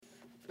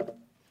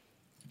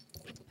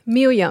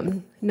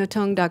Miyam,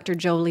 Notong Dr.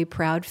 Jolie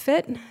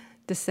Proudfit,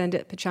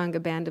 descendant Pachanga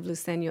Band of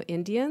Luceño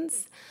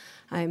Indians.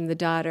 I'm the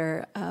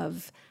daughter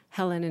of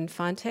Helen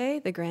Infante,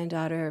 the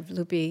granddaughter of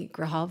Lupe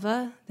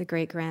Grijalva, the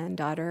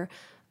great-granddaughter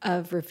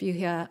of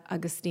Refugia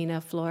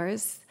Agustina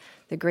Flores,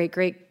 the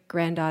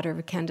great-great-granddaughter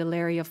of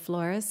Candelaria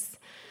Flores,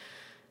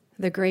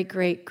 the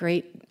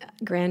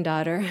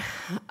great-great-great-granddaughter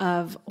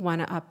of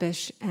Juana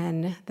Apish,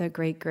 and the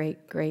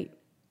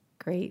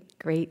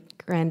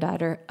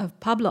great-great-great-great-great-granddaughter of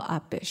Pablo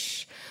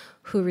Apish,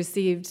 who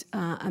received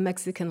a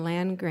Mexican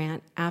land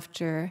grant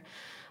after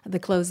the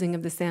closing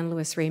of the San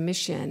Luis Rey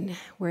Mission,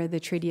 where the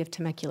Treaty of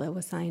Temecula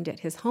was signed at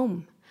his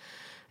home.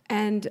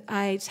 And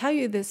I tell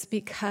you this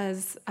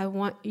because I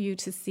want you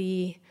to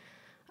see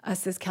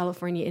us as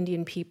California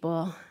Indian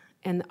people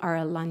and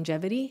our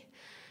longevity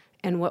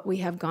and what we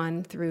have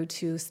gone through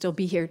to still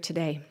be here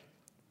today.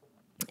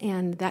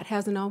 And that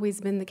hasn't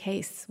always been the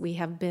case. We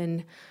have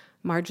been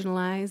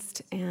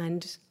marginalized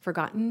and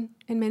forgotten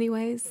in many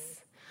ways.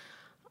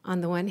 On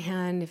the one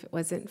hand, if it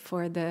wasn't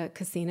for the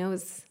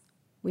casinos,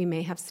 we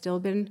may have still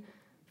been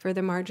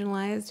further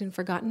marginalized and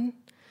forgotten.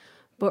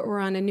 But we're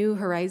on a new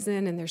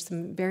horizon, and there's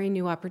some very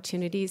new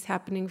opportunities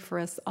happening for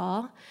us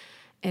all.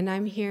 And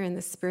I'm here in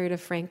the spirit of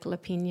Frank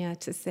LaPina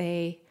to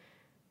say,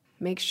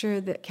 make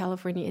sure that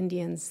California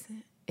Indians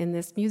in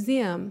this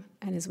museum,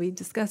 and as we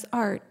discuss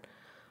art,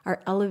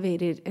 are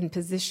elevated and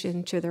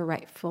positioned to their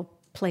rightful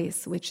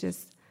place, which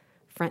is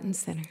front and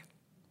center.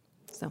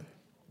 So.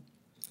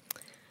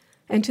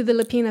 And to the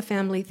LaPina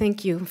family,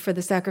 thank you for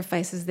the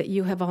sacrifices that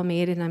you have all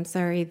made, and I'm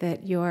sorry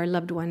that your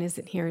loved one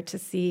isn't here to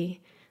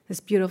see this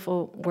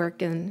beautiful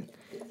work and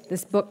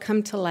this book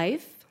come to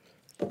life.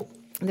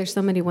 There's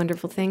so many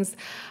wonderful things.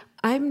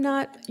 I'm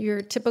not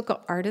your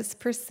typical artist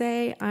per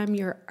se, I'm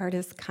your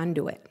artist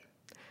conduit.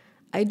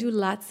 I do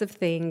lots of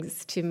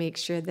things to make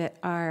sure that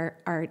our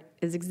art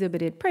is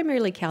exhibited,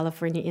 primarily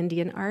California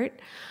Indian art.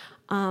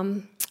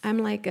 I'm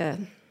like a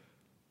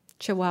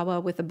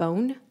chihuahua with a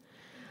bone.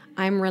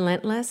 I'm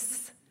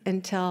relentless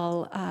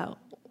until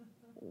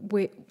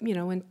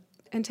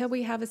until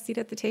we have a seat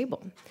at the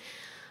table.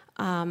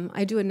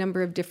 I do a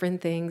number of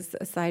different things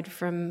aside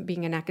from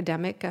being an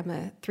academic. I'm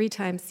a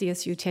 3-time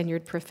CSU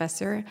tenured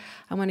professor.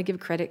 I want to give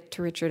credit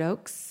to Richard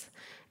Oakes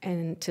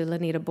and to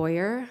Lanita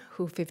Boyer,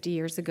 who 50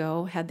 years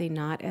ago, had they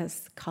not,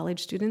 as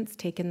college students,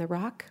 taken the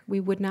rock, we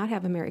would not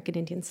have American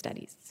Indian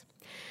Studies.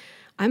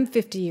 I'm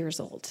 50 years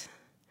old.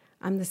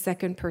 I'm the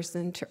second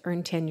person to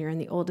earn tenure in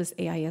the oldest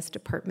AIS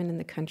department in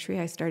the country.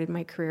 I started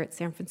my career at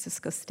San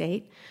Francisco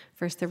State.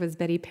 First there was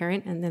Betty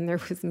Parent, and then there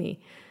was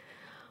me.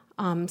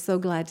 I'm so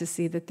glad to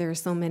see that there are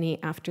so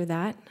many after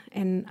that.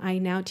 And I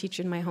now teach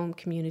in my home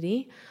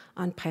community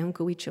on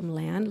Payoncowichum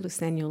land,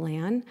 Luceño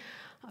land,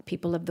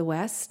 people of the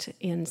West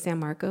in San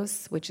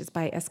Marcos, which is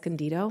by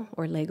Escondido,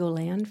 or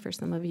Legoland for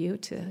some of you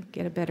to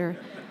get a better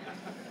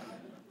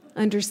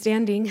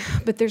understanding.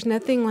 But there's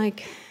nothing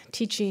like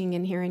teaching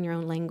and hearing your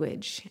own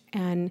language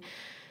and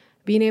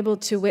being able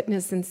to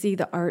witness and see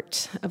the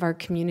art of our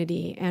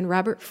community. And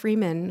Robert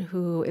Freeman,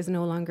 who is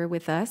no longer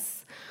with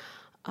us,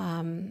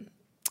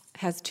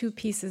 has 2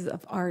 pieces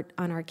of art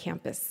on our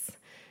campus.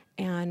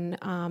 And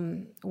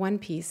one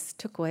piece,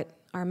 Tukwut,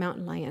 our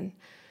mountain lion,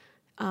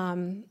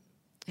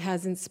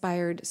 has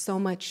inspired so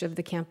much of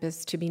the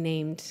campus to be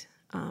named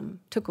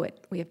Tukwut.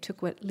 We have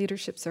Tukwut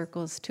leadership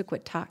circles,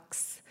 Tukwut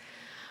talks.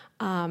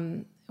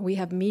 We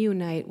have Miyu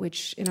Night,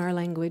 which in our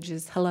language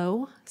is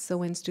hello. So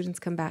when students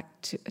come back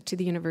to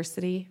the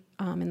university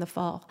in the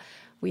fall,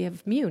 we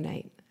have Miyu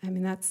Night. I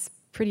mean, that's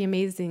pretty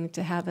amazing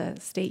to have a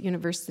state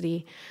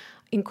university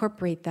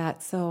incorporate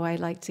that. So I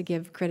like to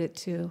give credit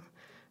to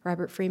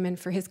Robert Freeman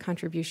for his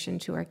contribution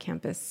to our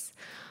campus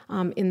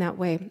in that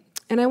way.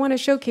 And I want to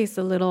showcase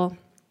a little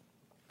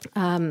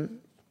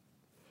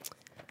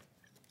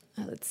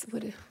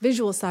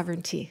visual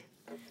sovereignty,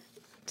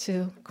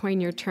 to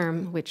coin your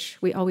term, which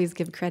we always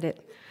give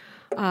credit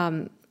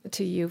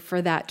to you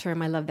for that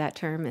term. I love that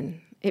term, and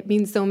it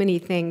means so many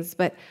things.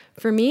 But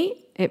for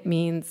me, it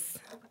means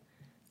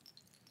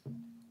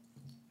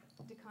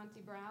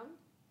DeConti Brown,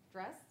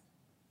 dress,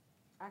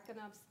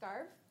 Akanov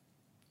scarf,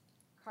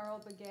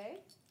 Carl Begay,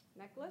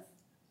 necklace,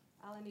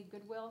 Alani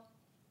Goodwill,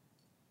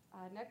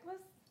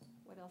 necklace.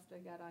 What else do I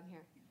got on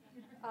here?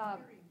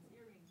 Earrings.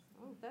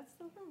 Oh, that's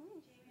so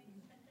cool.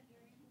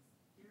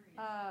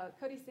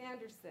 Cody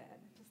Sanderson,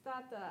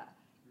 Tastata,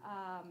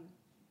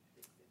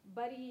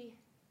 Buddy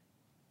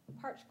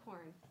Parched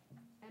Corn,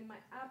 and my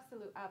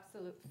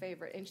absolute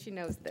favorite, and she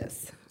knows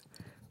this.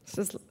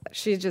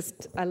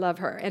 I love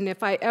her. And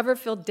if I ever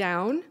feel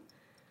down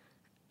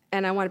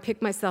and I want to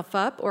pick myself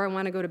up or I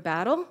want to go to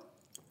battle,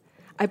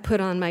 I put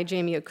on my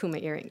Jamie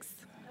Okuma earrings.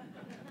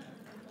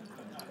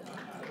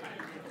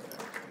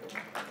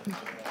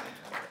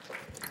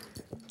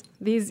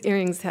 These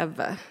earrings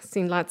have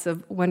seen lots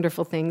of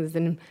wonderful things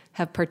and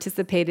have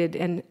participated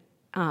and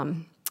are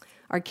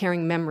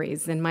carrying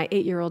memories. And my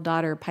 8-year-old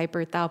daughter,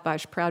 Piper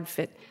Thaupash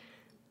Proudfit,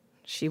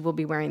 she will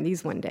be wearing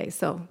these one day.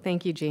 So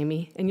thank you,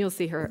 Jamie. And you'll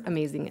see her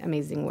amazing,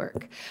 amazing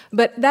work.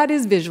 But that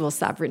is visual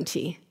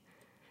sovereignty.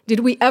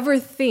 Did we ever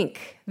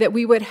think that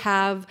we would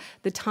have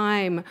the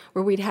time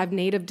where we'd have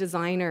Native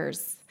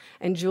designers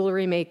and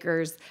jewelry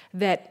makers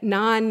that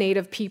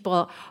non-Native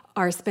people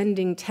are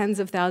spending tens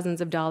of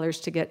thousands of dollars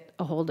to get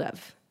a hold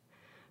of?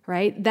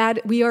 Right?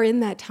 That we are in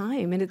that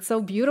time, and it's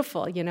so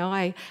beautiful.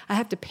 I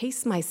have to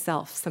pace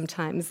myself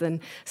sometimes and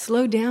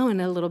slow down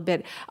a little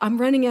bit. I'm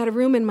running out of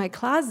room in my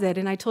closet,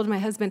 and I told my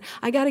husband,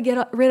 I got to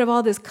get rid of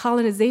all this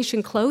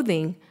colonization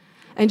clothing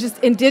and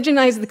just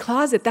indigenize the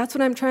closet. That's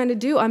what I'm trying to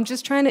do. I'm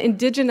just trying to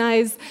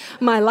indigenize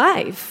my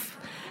life.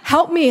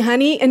 Help me,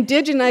 honey,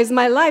 indigenize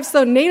my life.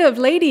 So Native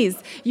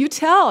ladies, you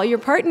tell your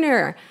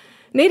partner.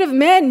 Native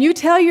men, you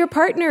tell your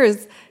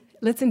partners.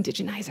 Let's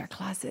indigenize our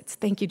closets.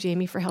 Thank you,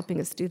 Jamie, for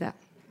helping us do that.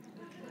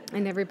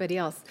 And everybody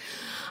else.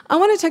 I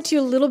want to talk to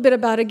you a little bit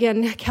about,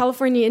 again,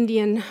 California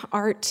Indian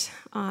art,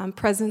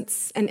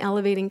 presence, and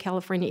elevating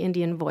California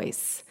Indian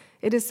voice.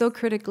 It is so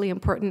critically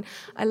important.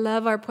 I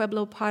love our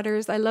Pueblo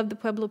potters. I love the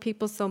Pueblo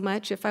people so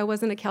much. If I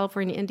wasn't a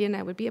California Indian,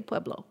 I would be a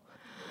Pueblo.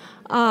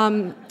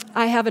 I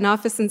have an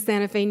office in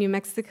Santa Fe, New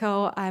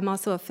Mexico. I'm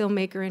also a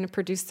filmmaker and a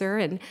producer,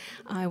 and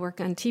I work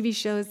on TV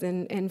shows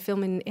and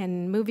film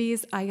and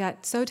movies. I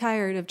got so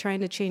tired of trying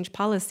to change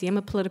policy. I'm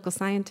a political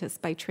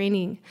scientist by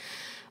training.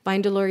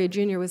 Vine Deloria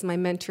Jr. was my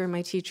mentor and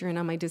my teacher and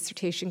on my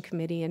dissertation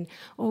committee. And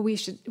we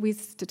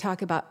used to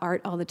talk about art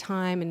all the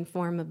time in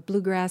form of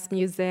bluegrass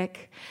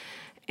music.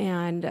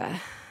 And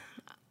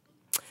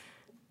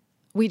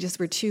we just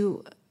were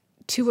too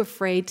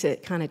afraid to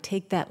kind of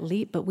take that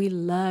leap, but we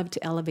love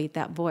to elevate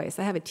that voice.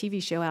 I have a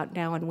TV show out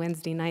now on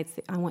Wednesday nights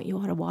that I want you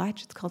all to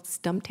watch. It's called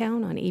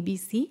Stumptown on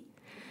ABC,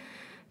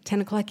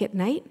 10 o'clock at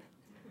night.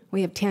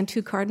 We have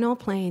Tantu Cardinal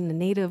playing the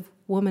Native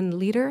woman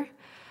leader,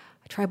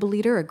 a tribal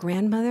leader, a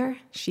grandmother.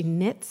 She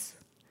knits.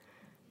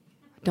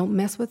 Don't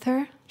mess with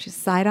her. She's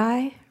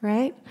side-eye,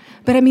 right?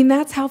 But I mean,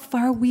 that's how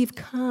far we've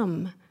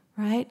come,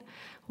 right?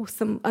 Well,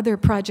 some other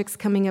projects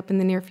coming up in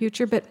the near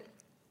future, but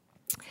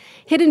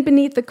hidden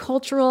beneath the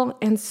cultural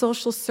and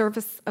social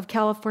service of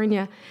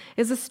California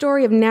is a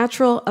story of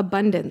natural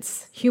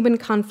abundance, human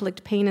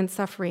conflict, pain and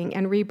suffering,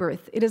 and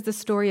rebirth. It is the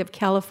story of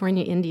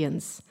California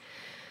Indians.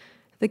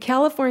 The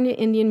California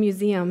Indian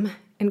Museum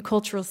and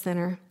Cultural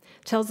Center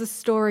tells a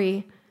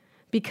story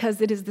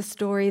because it is the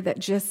story that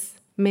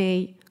just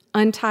may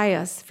untie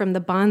us from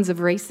the bonds of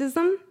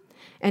racism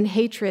and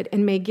hatred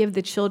and may give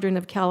the children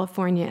of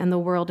California and the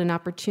world an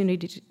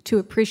opportunity to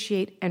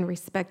appreciate and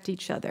respect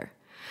each other.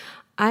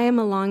 I am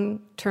a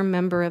long-term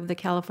member of the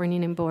California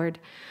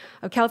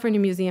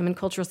Museum and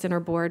Cultural Center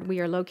Board.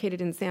 We are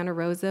located in Santa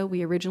Rosa.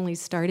 We originally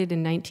started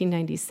in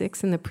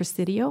 1996 in the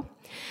Presidio,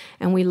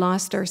 and we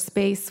lost our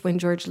space when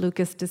George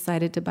Lucas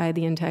decided to buy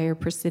the entire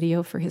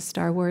Presidio for his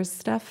Star Wars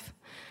stuff,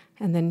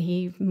 and then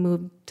he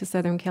moved to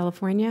Southern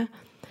California.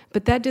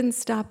 But that didn't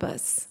stop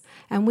us,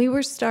 and we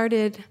were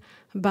started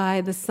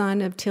by the son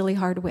of Tilly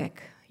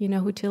Hardwick. You know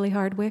who Tilly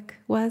Hardwick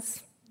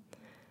was?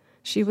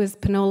 She was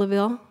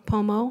Panolaville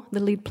Pomo, the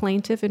lead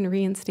plaintiff in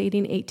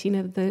reinstating 18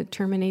 of the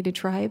terminated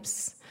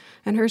tribes.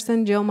 And her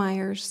son, Joe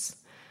Myers,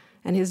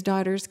 and his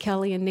daughters,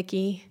 Kelly and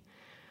Nikki,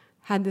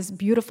 had this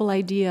beautiful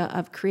idea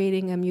of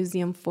creating a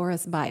museum for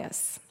us, by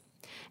us.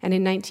 And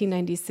in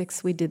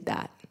 1996, we did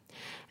that.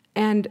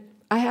 And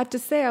I have to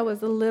say, I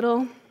was a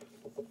little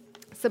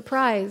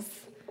surprised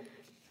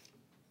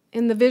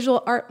in the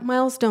visual art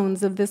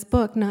milestones of this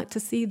book not to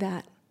see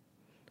that.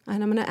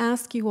 And I'm going to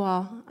ask you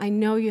all, I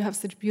know you have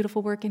such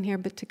beautiful work in here,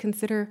 but to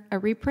consider a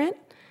reprint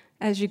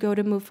as you go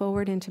to move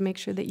forward and to make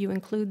sure that you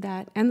include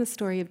that and the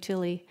story of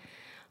Tilly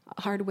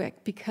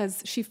Hardwick,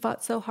 because she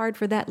fought so hard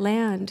for that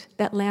land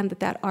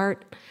that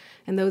art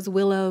and those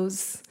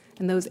willows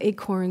and those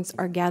acorns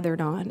are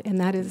gathered on. And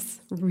that is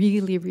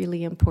really,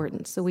 really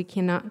important. So we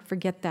cannot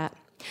forget that.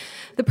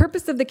 The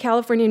purpose of the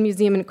California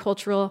Museum and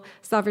Cultural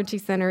Sovereignty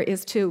Center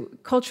is to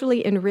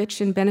culturally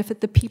enrich and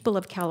benefit the people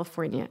of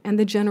California and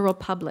the general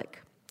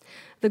public.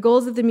 The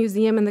goals of the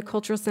museum and the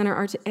Cultural Center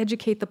are to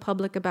educate the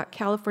public about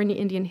California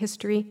Indian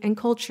history and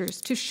cultures,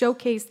 to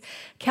showcase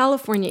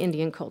California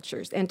Indian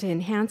cultures, and to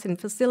enhance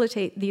and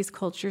facilitate these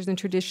cultures and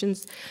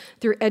traditions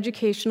through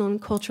educational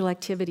and cultural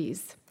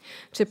activities,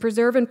 to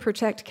preserve and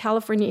protect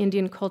California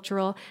Indian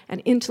cultural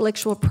and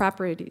intellectual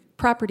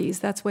properties.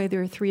 That's why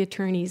there are 3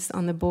 attorneys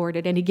on the board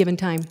at any given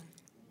time,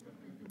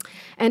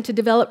 and to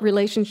develop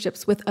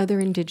relationships with other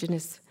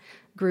indigenous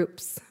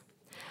groups.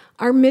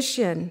 Our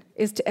mission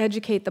is to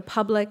educate the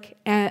public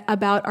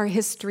about our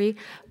history,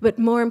 but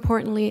more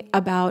importantly,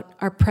 about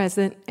our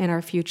present and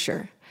our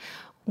future.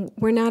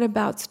 We're not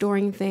about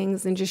storing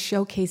things and just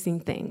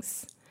showcasing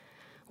things.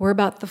 We're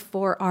about the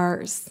 4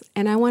 R's.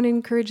 And I want to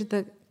encourage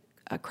the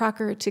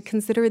Crocker to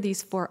consider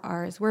these 4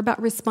 R's. We're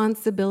about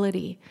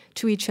responsibility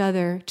to each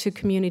other, to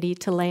community,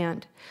 to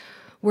land.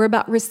 We're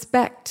about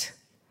respect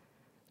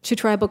to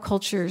tribal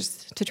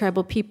cultures, to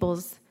tribal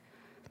peoples.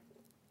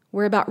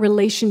 We're about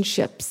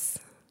relationships.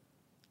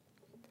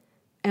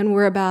 And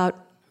we're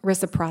about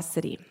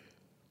reciprocity.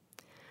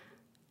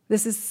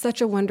 This is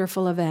such a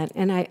wonderful event,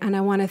 and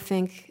I want to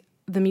thank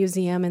the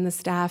museum and the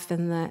staff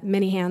and the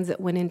many hands that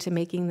went into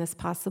making this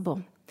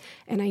possible.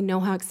 And I know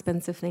how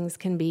expensive things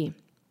can be.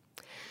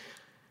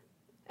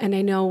 And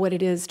I know what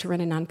it is to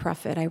run a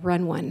nonprofit. I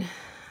run one,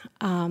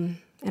 and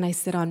I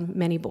sit on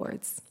many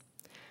boards.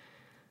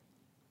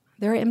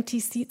 There are empty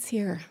seats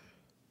here.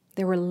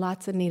 There were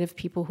lots of Native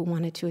people who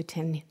wanted to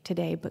attend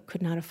today but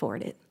could not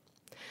afford it.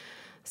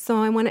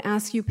 So I want to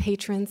ask you,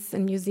 patrons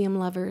and museum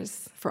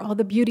lovers, for all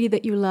the beauty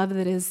that you love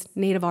that is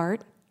Native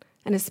art,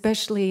 and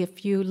especially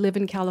if you live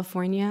in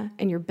California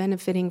and you're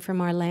benefiting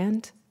from our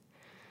land,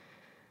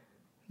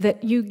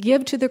 that you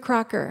give to the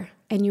Crocker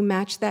and you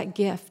match that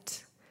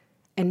gift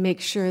and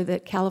make sure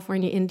that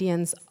California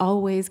Indians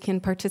always can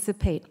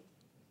participate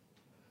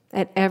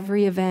at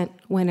every event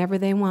whenever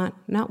they want,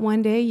 not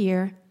one day a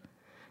year,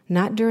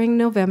 not during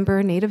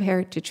November, Native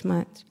Heritage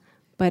Month,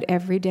 but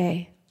every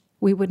day.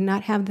 We would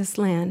not have this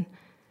land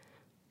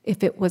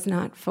if it was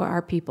not for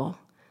our people.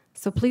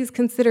 So please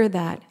consider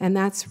that, and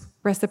that's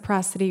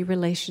reciprocity,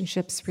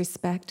 relationships,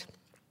 respect,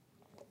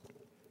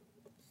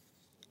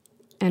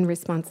 and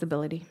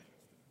responsibility.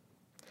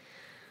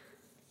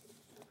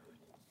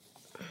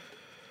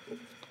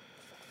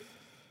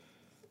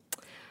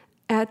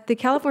 At the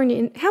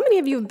California, how many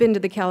of you have been to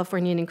the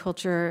California Indian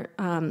Culture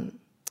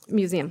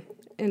Museum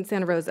in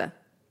Santa Rosa?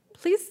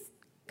 Please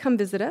come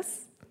visit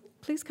us.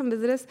 Please come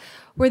visit us.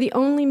 We're the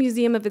only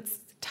museum of its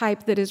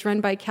type that is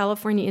run by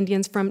California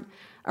Indians from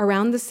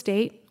around the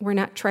state. We're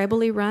not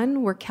tribally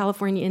run, we're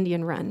California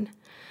Indian run.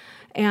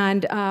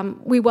 And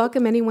we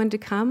welcome anyone to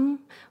come.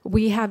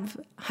 We have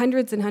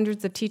hundreds and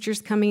hundreds of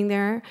teachers coming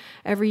there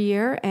every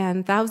year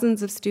and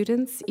thousands of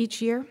students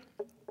each year.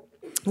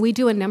 We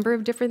do a number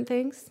of different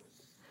things.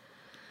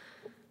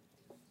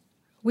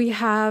 We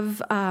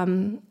have a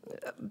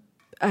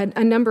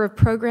number of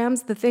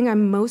programs. The thing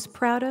I'm most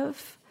proud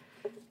of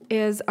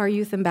is our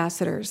youth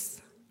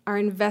ambassadors, our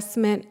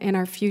investment in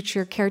our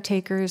future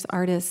caretakers,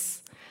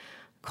 artists,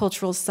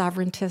 cultural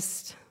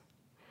sovereigntists.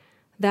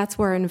 That's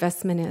where our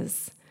investment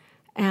is.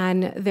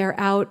 And they're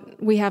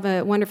out. We have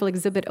a wonderful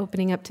exhibit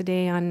opening up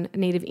today on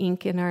Native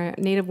ink and our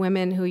Native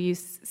women, who you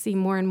see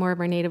more and more of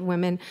our Native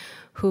women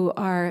who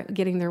are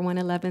getting their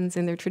 111s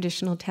and their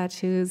traditional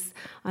tattoos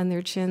on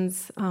their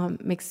chins.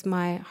 Makes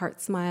my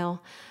heart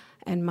smile.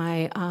 And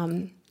my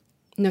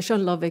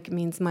Noshon Lovik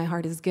means my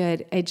heart is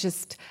good. It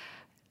just,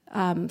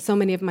 so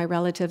many of my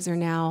relatives are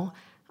now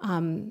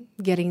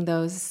getting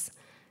those,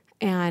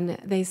 and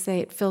they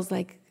say it feels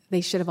like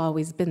they should have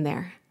always been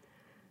there.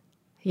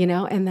 You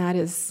know, and that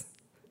is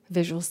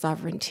visual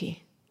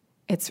sovereignty.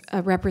 It's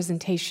a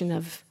representation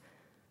of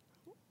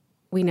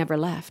we never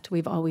left.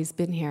 We've always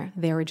been here.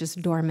 They were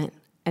just dormant,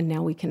 and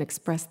now we can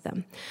express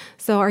them.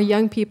 So our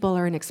young people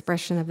are an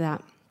expression of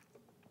that.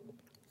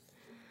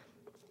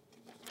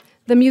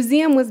 The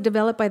museum was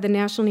developed by the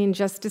National Indian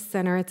Justice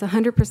Center. It's a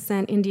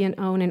 100%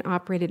 Indian-owned and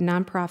operated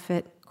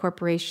nonprofit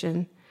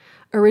corporation,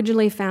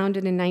 originally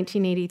founded in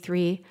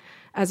 1983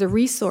 as a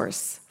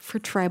resource for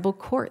tribal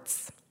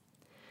courts.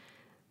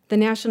 The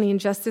National Indian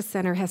Justice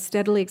Center has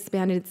steadily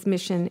expanded its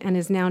mission and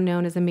is now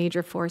known as a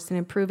major force in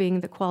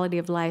improving the quality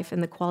of life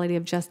and the quality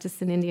of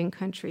justice in Indian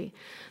country.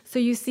 So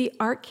you see,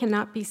 art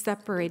cannot be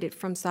separated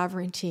from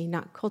sovereignty,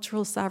 not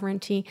cultural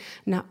sovereignty,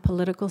 not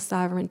political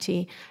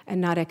sovereignty,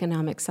 and not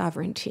economic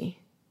sovereignty.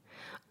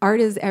 Art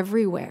is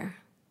everywhere.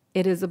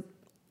 It is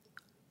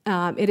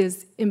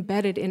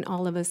embedded in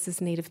all of us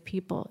as Native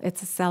people.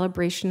 It's a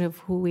celebration of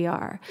who we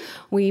are.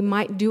 We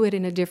might do it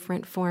in a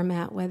different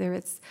format, whether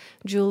it's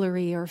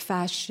jewelry or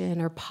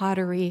fashion or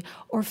pottery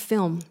or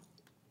film,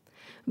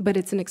 but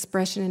it's an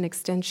expression and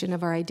extension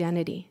of our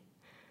identity.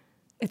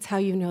 It's how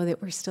you know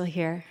that we're still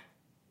here.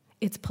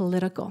 It's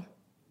political.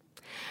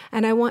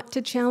 And I want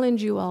to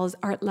challenge you all as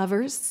art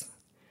lovers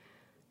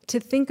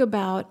to think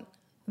about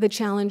the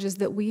challenges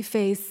that we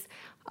face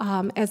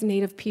as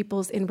Native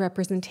peoples in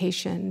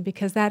representation,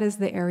 because that is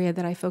the area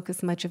that I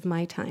focus much of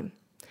my time,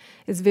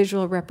 is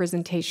visual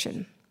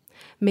representation,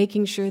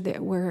 making sure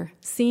that we're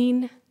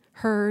seen,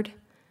 heard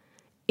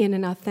in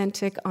an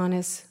authentic,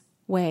 honest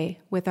way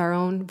with our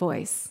own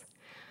voice.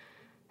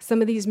 Some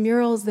of these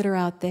murals that are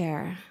out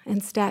there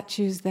and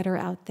statues that are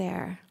out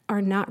there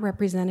are not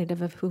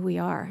representative of who we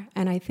are.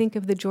 And I think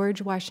of the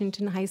George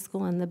Washington High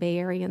School in the Bay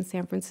Area in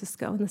San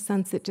Francisco in the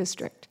Sunset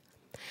District.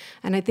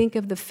 And I think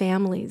of the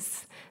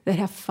families that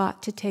have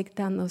fought to take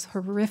down those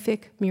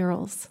horrific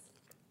murals.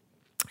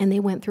 And they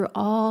went through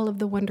all of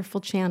the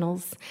wonderful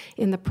channels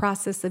in the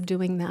process of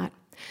doing that.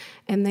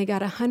 And they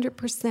got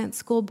 100%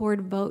 school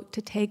board vote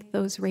to take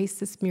those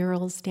racist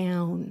murals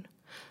down.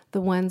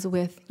 The ones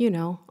with, you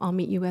know, I'll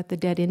meet you at the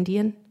dead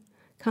Indian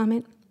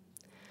comment.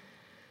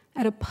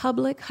 At a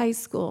public high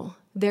school,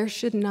 there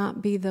should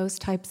not be those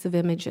types of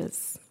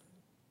images.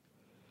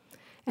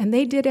 And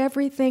they did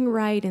everything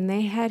right, and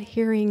they had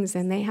hearings,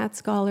 and they had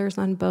scholars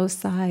on both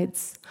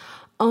sides,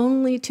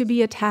 only to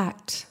be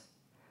attacked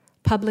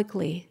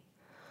publicly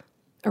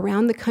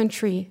around the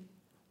country,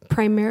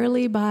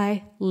 primarily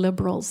by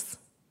liberals,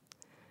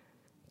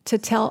 to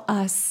tell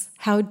us,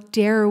 how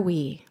dare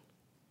we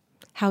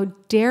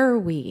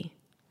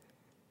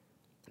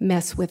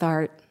mess with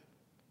art?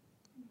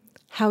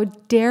 How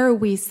dare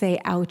we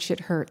say, ouch,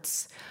 it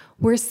hurts,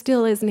 We're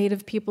still, as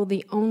Native people,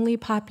 the only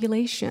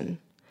population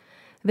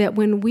that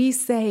when we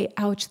say,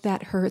 ouch,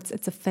 that hurts,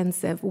 it's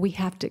offensive, we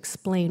have to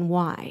explain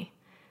why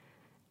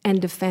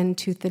and defend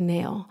tooth and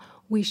nail.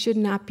 We should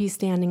not be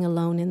standing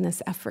alone in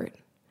this effort.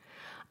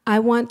 I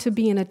want to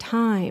be in a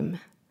time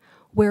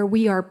where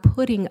we are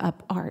putting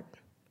up art,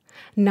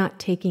 not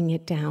taking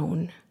it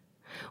down.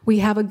 We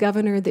have a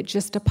governor that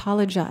just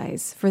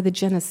apologized for the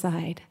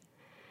genocide.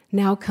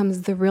 Now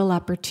comes the real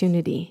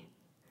opportunity.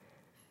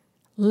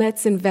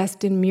 Let's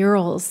invest in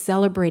murals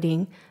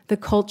celebrating the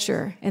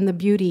culture and the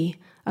beauty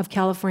of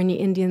California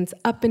Indians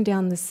up and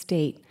down the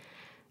state,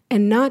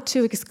 and not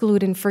to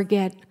exclude and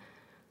forget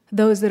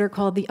those that are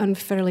called the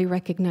unfairly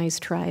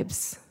recognized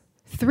tribes.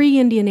 3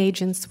 Indian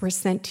agents were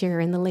sent here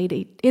in the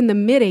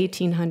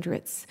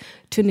mid-1800s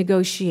to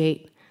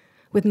negotiate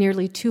with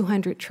nearly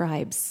 200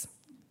 tribes.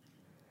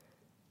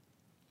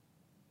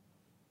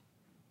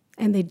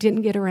 And they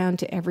didn't get around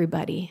to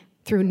everybody.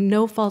 Through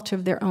no fault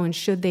of their own,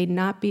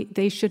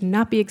 they should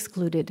not be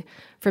excluded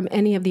from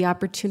any of the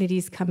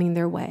opportunities coming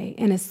their way,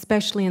 and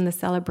especially in the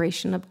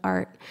celebration of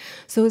art.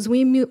 So as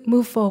we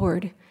move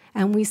forward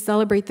and we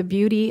celebrate the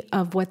beauty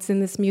of what's in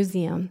this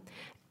museum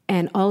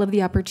and all of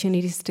the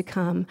opportunities to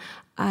come,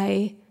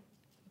 I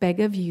beg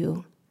of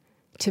you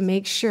to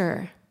make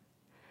sure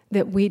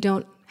that we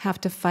don't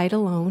have to fight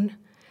alone,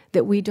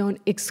 that we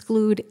don't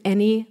exclude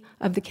any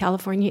of the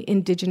California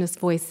indigenous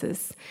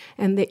voices,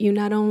 and that you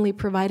not only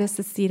provide us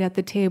a seat at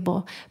the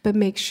table, but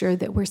make sure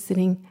that we're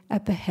sitting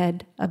at the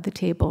head of the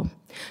table.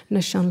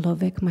 Nashan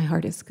Lovik, my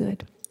heart is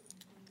good.